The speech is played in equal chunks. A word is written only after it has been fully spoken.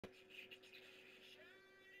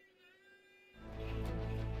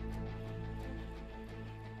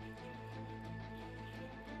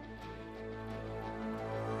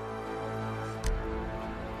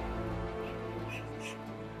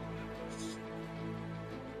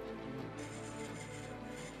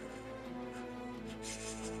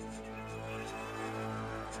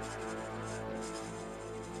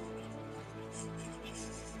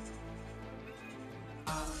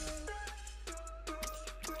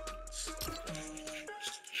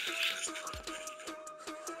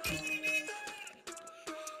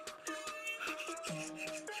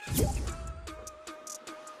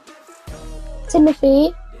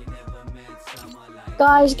Timothy.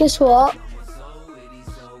 Guys, guess what?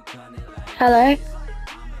 Hello?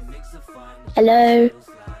 Hello?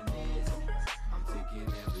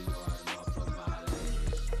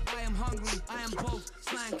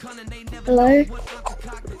 Hello?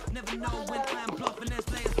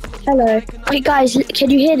 Hello? Wait, guys, can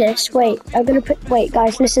you hear this? Wait, I'm gonna put. Wait,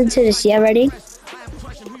 guys, listen to this. Yeah, ready?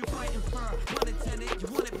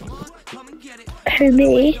 Who,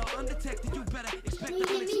 me?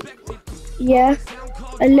 Yeah,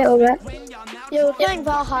 a little bit. You're playing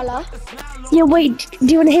Valhalla. Yeah, wait, do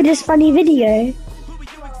you want to hear this funny video?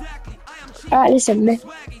 Alright, listen.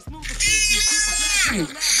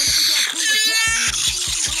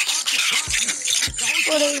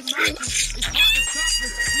 What is it?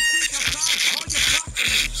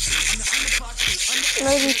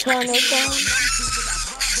 Maybe turn it down.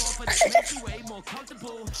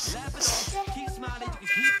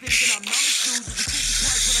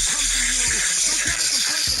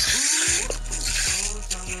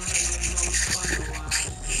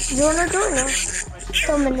 Do you wanna join us?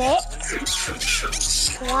 Dominic?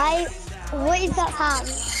 Why? What is that sound?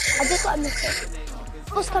 I just got a message.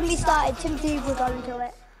 What's can be started? Timothy will go into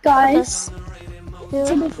it. Guys,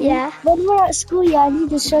 Timothy, Yeah. when we're at school, yeah, I need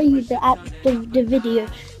to show you the video.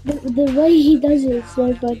 The way he does it is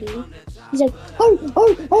so funny. He's like, oh,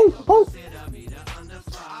 oh, oh, oh.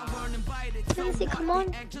 Timothy, come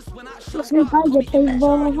on. Let's go buy the thing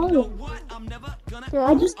Valhalla. Yeah.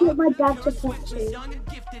 I just get my dad to catch it.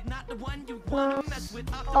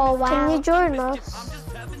 Oh wow. Can you join us?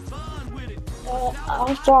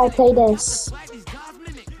 After I play this.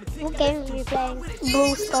 What game are you playing?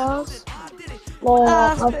 Brawl Stars.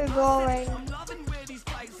 That's pretty boring.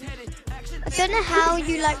 I don't know how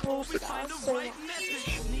you like Brawl Stars so much.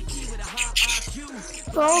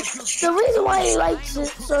 Well, the reason why he likes it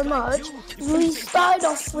so much is we started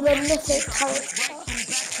off with a mythic character.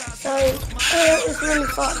 So, it's really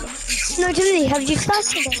fun. No, Timothy, have you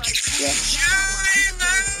started it?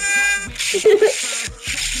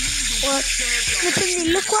 What? No,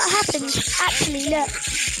 Timothy, look what happened. Actually, look.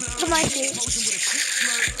 Come on, dude.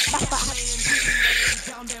 That's what happened.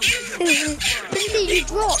 Timothy, you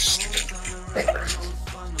dropped.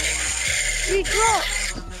 You dropped.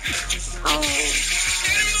 Oh.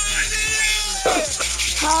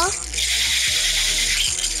 Huh?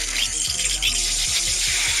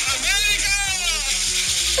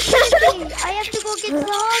 Timothy, I have to go get the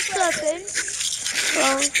hard weapon.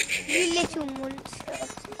 Well, You little monster.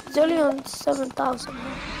 it's only on 7,000 now.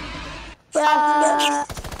 But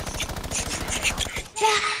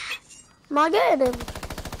am I getting him?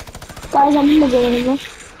 Guys, I'm gonna go in.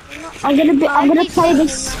 I'm gonna play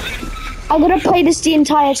this. I'm gonna play this the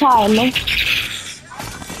entire time. No.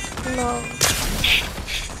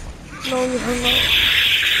 No, you're not.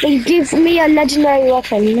 Then give me a legendary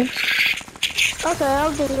weapon. Okay,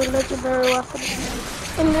 I'll give you a legendary weapon.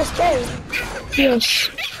 In this game? Yes.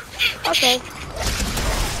 Okay.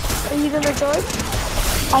 Are you gonna join?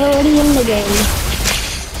 I'm already in the game.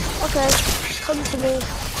 Okay, come to me.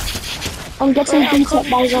 I'm getting beat up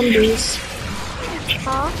by zombies.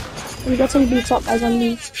 Huh? I'm getting beat up by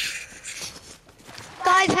zombies.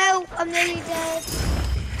 Guys, help! I'm nearly dead.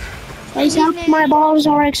 Guys, help, my balls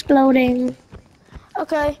are exploding.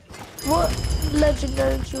 Okay. What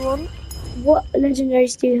legendary do you want? What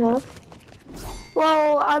legendaries do you have?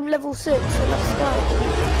 Well, I'm level 6, so let's go.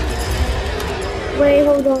 Wait,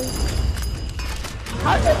 hold on.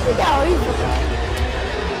 How did we get over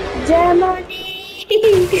there? Germany!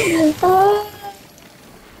 Oh.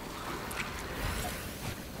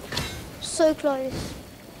 So close.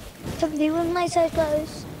 Timothy, wasn't I so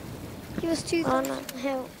close? He was too close. no.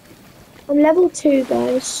 Help. I'm level 2,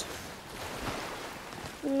 guys.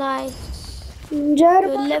 Nice. Germany!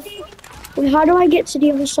 You're level... Wait, how do I get to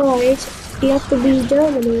the other side? You have to be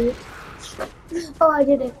Germany. Oh, I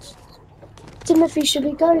did it. Timothy, should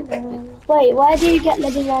we go there? Wait, why do you get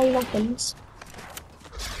legendary weapons?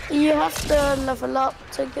 You have to level up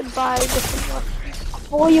to get buy different weapons.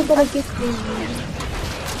 Or you're gonna give me?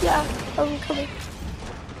 Yeah, I'm coming.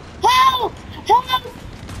 Help! Help!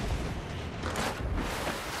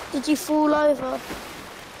 Did you fall over?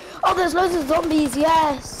 Oh, there's loads of zombies,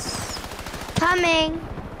 yes. Coming.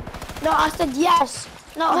 No, I said yes,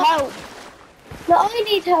 not help. No, I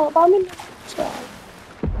need help. I'm in the water.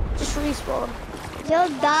 Just respawn. You'll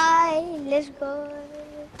die. Let's go.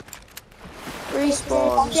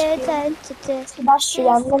 Respawn. Sebastian,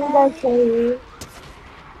 I'm gonna go kill you.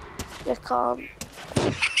 You can't.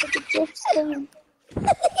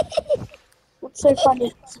 What's so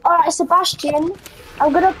funny? Alright, Sebastian,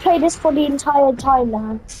 I'm gonna play this for the entire time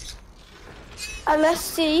now. And let's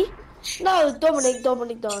see. No, Dominic,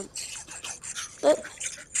 don't.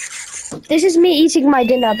 This is me eating my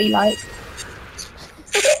dinner, be like.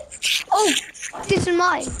 Oh, this is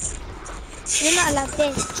mine. You're not allowed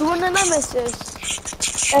this. Do you want a nemesis?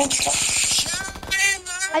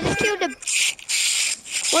 I just killed him.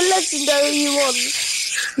 What legendary you want?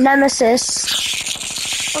 Nemesis.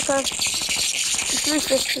 Okay. It's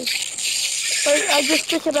 350. Wait, I just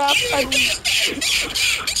pick it up and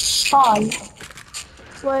Fine.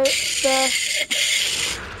 wait,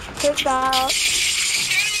 pick that up.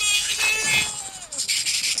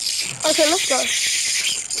 Okay, let's go.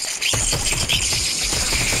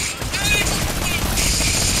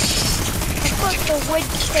 I've got the wood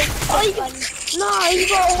shake one. No, you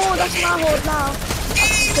got a horde. That's my horde now.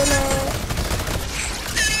 I'm gonna.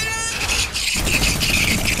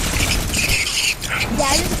 Yeah,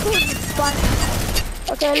 I just killed this one.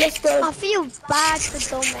 Okay, let's go. I feel bad for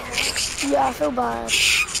Dominic. Yeah, I feel bad.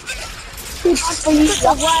 Put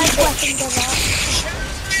the worst weapon ever.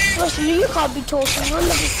 Listen, you can't be talking. You're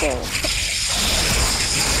level 4.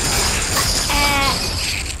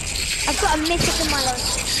 I've got a mythic in my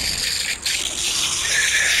life.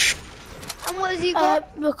 And what has he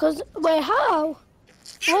got? Because wait, how?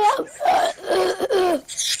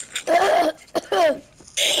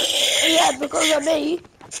 Yeah, because of me.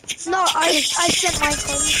 No, I sent my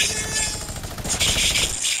phone.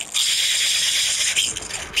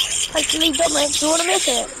 Actually, Dominic, do you want to miss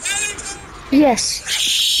it?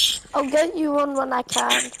 Yes. I'll get you one when I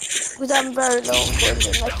can. Because I'm very low on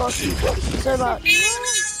funding. I cost you so much.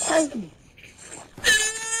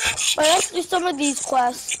 But let's do some of these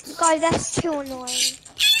quests. Guys, that's too annoying.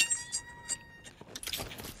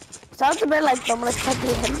 Sounds a bit like Dominic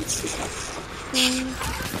again.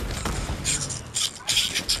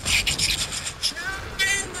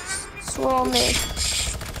 Swarmy.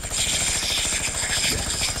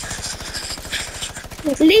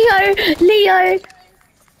 Leo.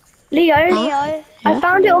 Leo. I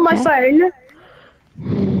found it on my phone.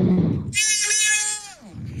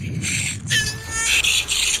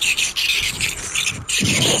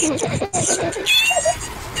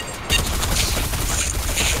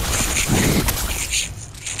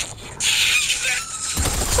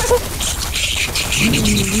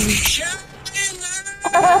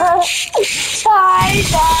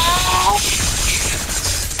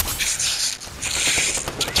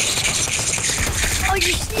 Oh,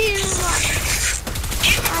 you stealing one.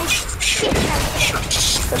 I shit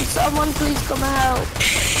out. Can someone please come and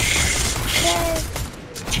help?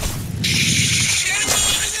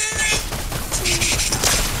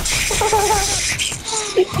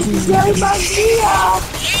 Really bad Leo.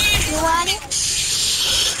 You want it?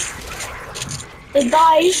 The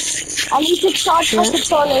guys, I need to charge my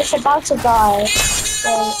controller. It's about to die.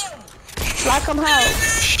 So, Shall I come help?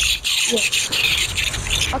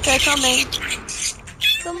 Okay, coming.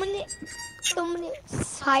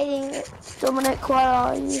 Dominic's hiding. Dominic, where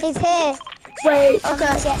are you? He's here. wait,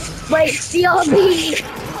 Okay. wait, CRB.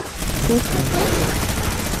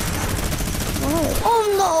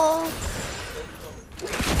 Oh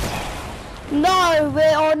No,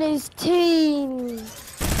 we're on his team.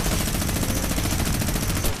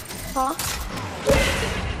 no!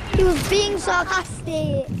 He was being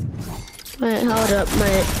sarcastic. Wait, hold up,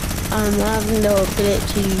 mate. I'm having a little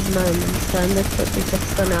glitchy moment, and this is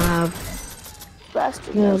just gonna have.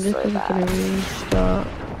 Bastard, Yeah, that's this so is bad. gonna restart.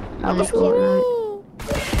 I'm my sorry. Fortnite.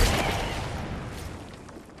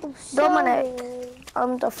 Dominic,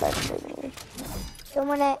 I'm defending you.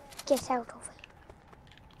 Dominic, get out of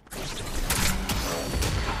it.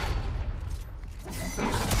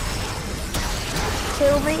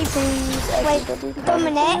 Kill me, please. Wait, Everybody.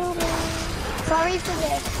 Dominic. Sorry for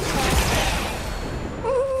this.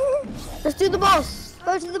 Let's do the boss.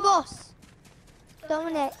 Go to the boss.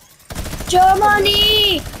 Dominic.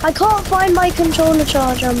 Germany! I can't find my controller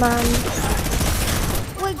charger, man.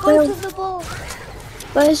 Wait, go to the boss.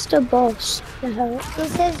 Where's the boss? The hell?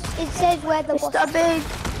 It says where the It's boss the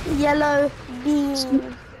big yellow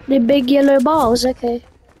beam. The big yellow balls, okay.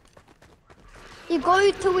 You go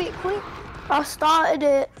to it quick. I started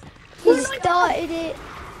it. You started it.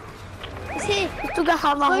 It's here. Still gotta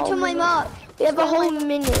have a Go whole to my minute. mark. You have a whole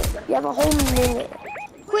minute. You have a whole minute.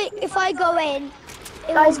 Quick, if I go in.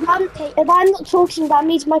 it Guys, will man, take- if I'm not talking, that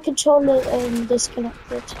means my controller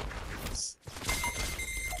disconnected.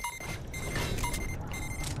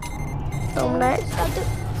 Dominic.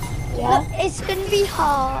 Yeah? Look, it's gonna be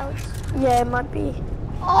hard. Yeah, it might be.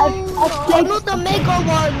 Oh, I'm not the mega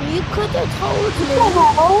one. You could have told me.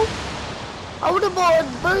 hell? I would have bought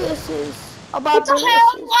Brutus's. About What the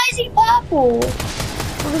hell? Why is he purple?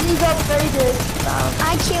 because he's upgraded now.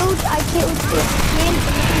 I killed this kid.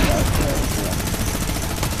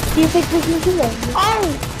 Do you think we can do it? Oh,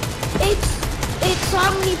 it's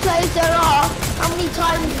how many players there are, how many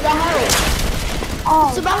times the hell.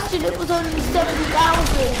 Oh, Sebastian, it was only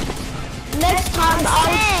 70,000. Next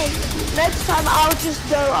time I'll just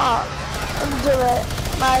go up and do it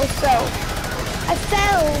myself. I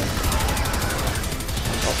fell.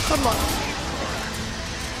 Oh, come on.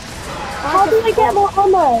 how do I get more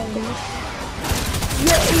ammo? You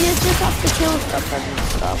just have to kill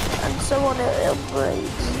stuff and so on, it'll break.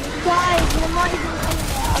 Guys, you're not even coming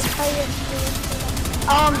there. I'll tell you.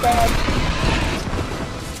 I'm dead.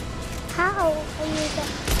 How are you dead?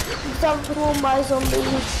 Dumped all my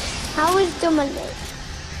zombies. How is Dominic?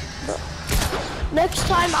 Next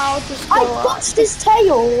time I'll just go I up. botched his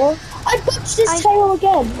tail. I botched his tail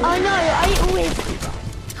again. I know, I always do that.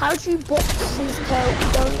 How do you box his tail?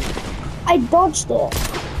 Don't. I dodged it.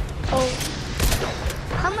 Oh,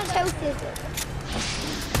 How much health is it?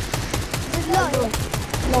 It's low.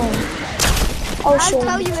 No. Oh, I'll sure.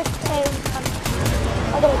 tell you if the tail's coming.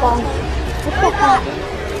 I gotta go. Go back.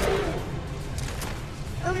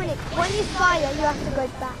 Dominic, when you fire, you have to go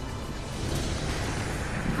back.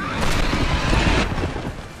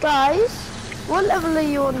 guys, what level are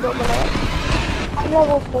you on, Dominic? I'm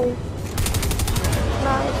level 3.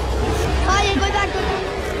 Nice. Fire, go back, go back.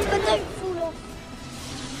 But don't fall off.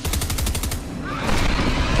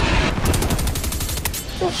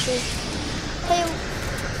 Fishy. Tail.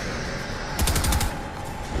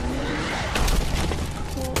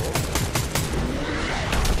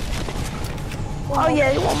 Oh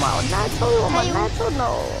yeah, you want my natural? You want my natural?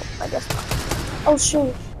 No, I guess not. Oh,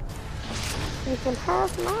 shoot. You can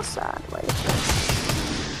have my sideways.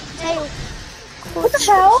 Tail. What the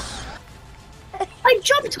hell? I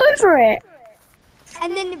jumped over it.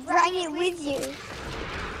 And then it brought it with you.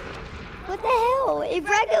 What the hell? It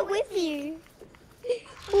brought it with you.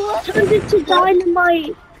 What? Turned into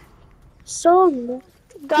Dynamite song.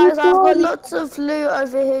 Guys, I've got lots of loot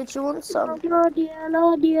over here. Do you want some?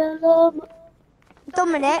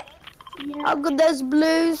 Dominic, I've got, there's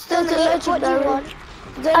blues, there's a Dominic, what do you legendary. want?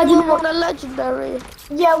 Does anyone want a legendary?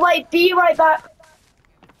 Yeah, wait, be right back.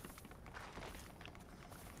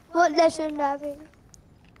 What legendary?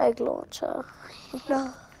 Egg launcher.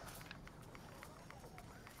 No.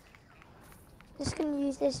 Just gonna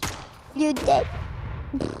use this. You dead.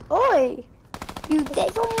 Oi! You dead.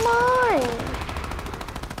 It's not mine!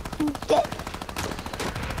 You dead.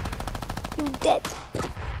 You dead.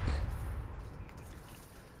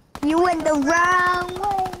 You went the wrong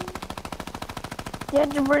way. You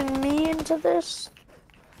had to bring me into this?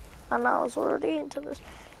 And I was already into this.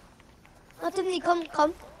 Oh, Dominic,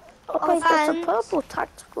 come. Okay, there's a thanks. purple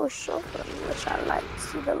tactical shotgun, which I like to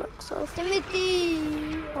see the looks of. Timothy.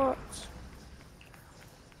 What?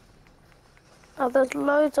 Oh, there's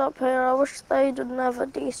loads up here. I wish they'd never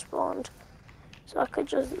despawned. So I could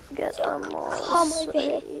just get them all. Come over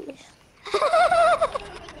here.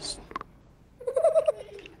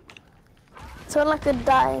 So like a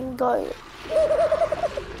dying goat.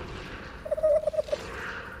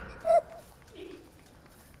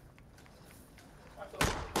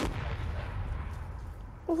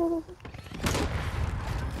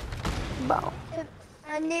 Bow.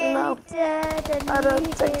 I need No. dead. I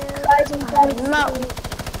don't think. No.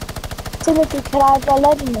 Timothy, can I have a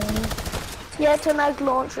legendary? Yeah, it's an egg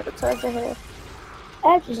launcher. It's over here.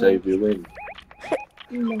 Actually, Save you win.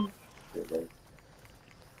 no.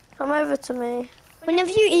 Come over to me.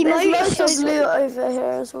 Whenever you There's emote, it loads of shows loot over here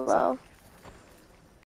as well.